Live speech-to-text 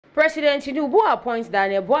President Tinubu appoints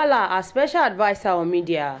Daniel Bwala as special advisor on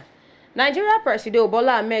media. Nigeria President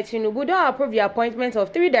Bola Ahmed Tinubu don approve the appointment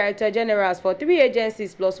of 3 Director Generals for 3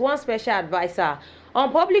 agencies plus 1 special advisor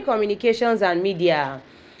on public communications and media.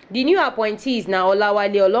 The new appointees na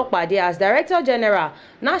Olawale Olopade as Director General,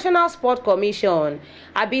 National Sport Commission,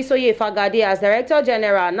 Abisoye as Director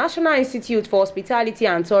General, National Institute for Hospitality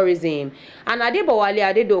and Tourism, and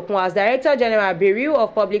Adebowale Adedokun as Director General, Bureau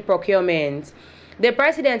of Public Procurement. The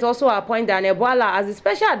president also appointed Daniel Bwala as the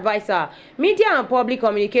special advisor, Media and Public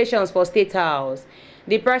Communications for State House.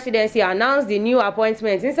 The presidency announced the new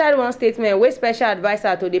appointments inside one statement where special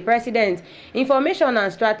advisor to the president, Information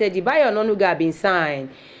and Strategy, Bayo Ononuga, been signed.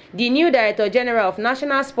 The new Director General of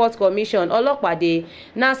National Sports Commission, Olopade,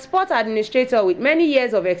 na sport administrator with many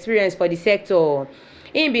years of experience for the sector.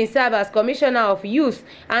 He been served as Commissioner of Youth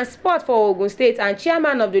and Sport for Ogun State and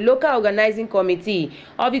Chairman of the Local Organizing Committee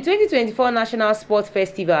of the 2024 National Sports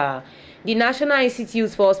Festival. The National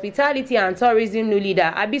Institute for Hospitality and Tourism new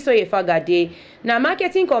leader, Abisoye na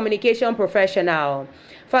marketing communication professional.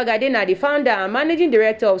 Fagade na the founder and managing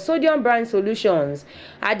director of Sodium Brand Solutions.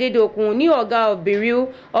 Adedokun, new Oga of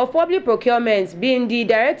Bureau of Public Procurement, being the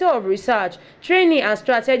director of research, training and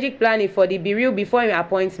strategic planning for the Bureau before his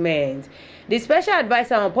appointment. The special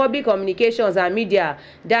advisor on public communications and media,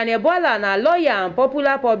 Daniel Bwala, na lawyer and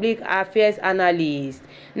popular public affairs analyst.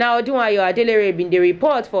 Now, Odunwayo Adelere been the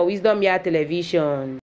report for Wisdom Yard Television.